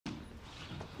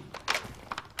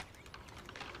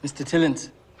Mr.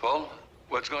 Tillins. Paul,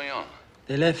 what's going on?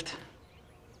 They left.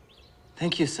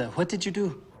 Thank you, sir. What did you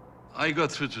do? I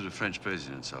got through to the French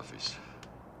president's office.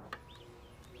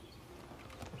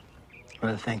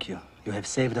 Well, thank you. You have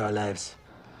saved our lives.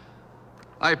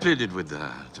 I pleaded with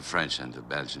the French and the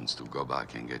Belgians to go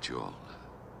back and get you all.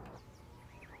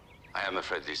 I am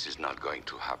afraid this is not going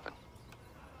to happen.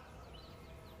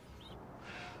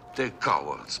 They're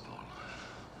cowards, Paul.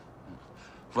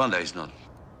 Rwanda is not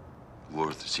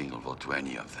worth a single vote to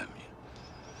any of them.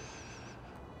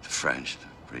 The French, the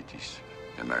British,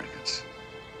 the Americans.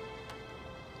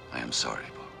 I am sorry,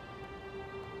 Paul.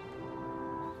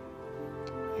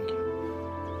 Thank you.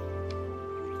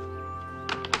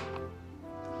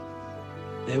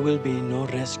 There will be no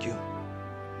rescue,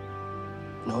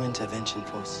 no intervention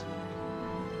force.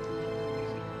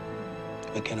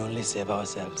 We can only save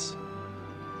ourselves.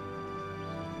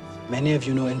 Many of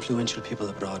you know influential people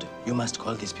abroad. You must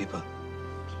call these people.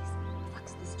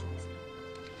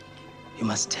 You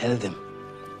must tell them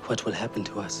what will happen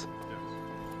to us.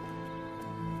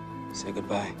 Say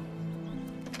goodbye.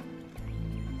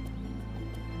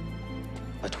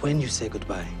 But when you say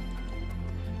goodbye,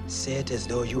 say it as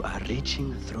though you are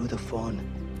reaching through the phone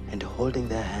and holding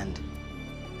their hand.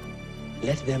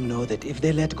 Let them know that if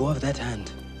they let go of that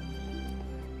hand,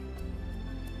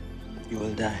 you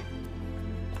will die.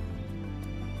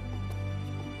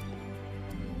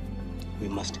 We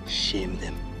must shame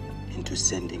them into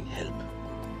sending help.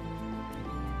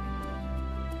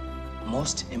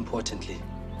 Most importantly,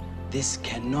 this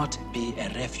cannot be a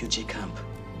refugee camp.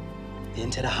 The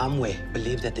Interahamwe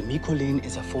believe that the Mille Collines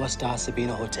is a 4-star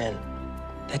Sabina hotel.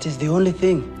 That is the only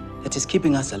thing that is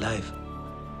keeping us alive.